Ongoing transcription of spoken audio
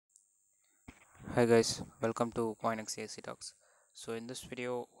Hi guys, welcome to Coinex AC Talks. So in this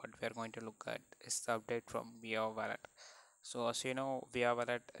video, what we are going to look at is the update from Viawallet. So as you know,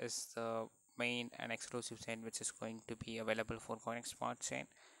 Viawallet is the main and exclusive chain which is going to be available for Coinex Smart Chain,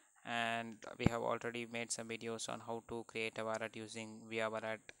 and we have already made some videos on how to create a wallet using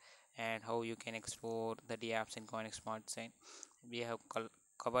Viawallet and how you can explore the dApps in Coinex Smart Chain. We have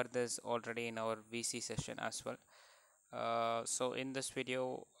covered this already in our VC session as well. So in this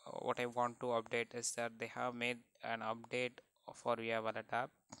video, what I want to update is that they have made an update for Viawallet app.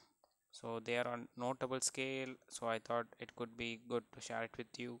 So they are on notable scale. So I thought it could be good to share it with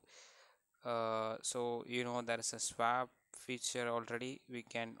you. So you know there is a swap feature already. We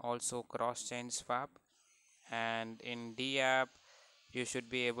can also cross-chain swap, and in D app you should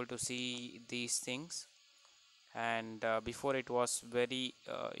be able to see these things. And before it was very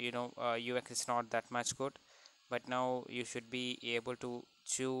UX is not that much good, but now you should be able to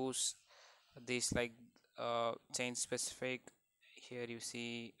choose these like chain specific. Here you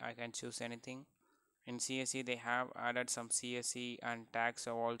see I can choose anything. In CSE they have added some CSE, and tags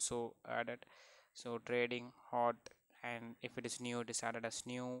are also added. So trading hot, and if it is new it is added as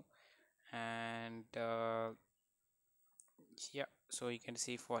new. And yeah, so you can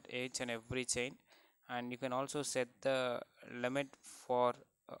see for each and every chain, and you can also set the limit for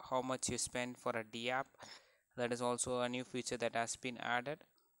how much you spend for a D app. That is also a new feature that has been added.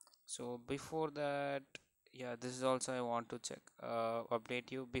 So before that, yeah, this is also I want to check update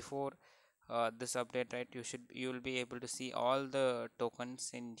you before this update, right? You will be able to see all the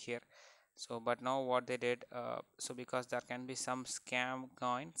tokens in here. So but now what they did, so because there can be some scam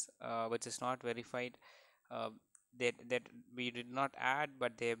coins which is not verified, uh, that we did not add,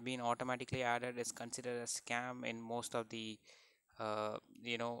 but they have been automatically added, is considered a scam in most of the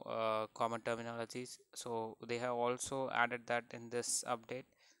common terminologies. So they have also added that in this update.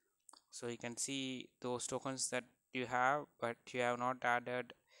 So you can see those tokens that you have but you have not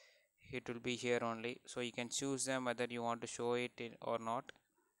added, it will be here only. So you can choose them whether you want to show it in or not.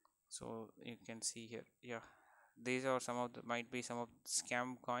 So you can see here, yeah, these are some of the might be some of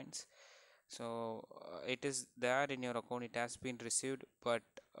scam coins. So it is there in your account, it has been received, but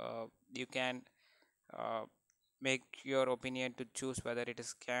you can uh, make your opinion to choose whether it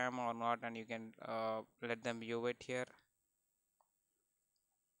is scam or not, and you can let them view it here.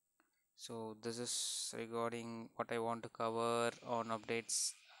 So this is regarding what I want to cover on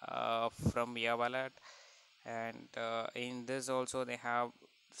updates from Viawallet. And in this also they have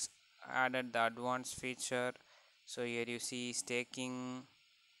added the advanced feature. So here you see staking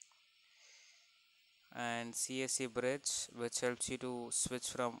and CSE bridge, which helps you to switch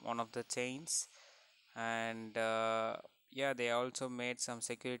from one of the chains. And yeah, they also made some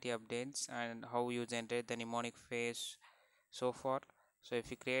security updates and how you generate the mnemonic phrase so far. So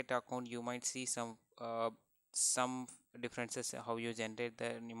if you create an account, you might see some differences in how you generate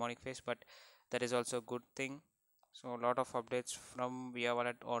the mnemonic phrase, but that is also a good thing. So a lot of updates from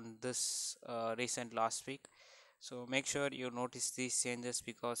Viawallet on this recent last week. So make sure you notice these changes,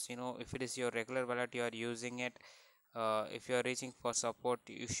 because you know if it is your regular wallet you are using it, if you are reaching for support,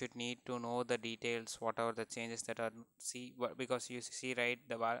 you should need to know the details, what are the changes that are because you see, right,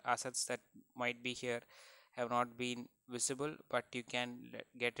 the assets that might be here have not been visible, but you can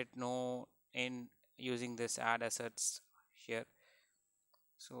get it know in using this add assets here.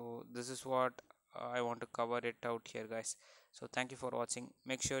 So this is what I want to cover it out here, guys. So thank you for watching.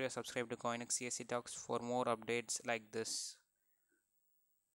 Make sure you subscribe to Coinex CSC Talks for more updates like this.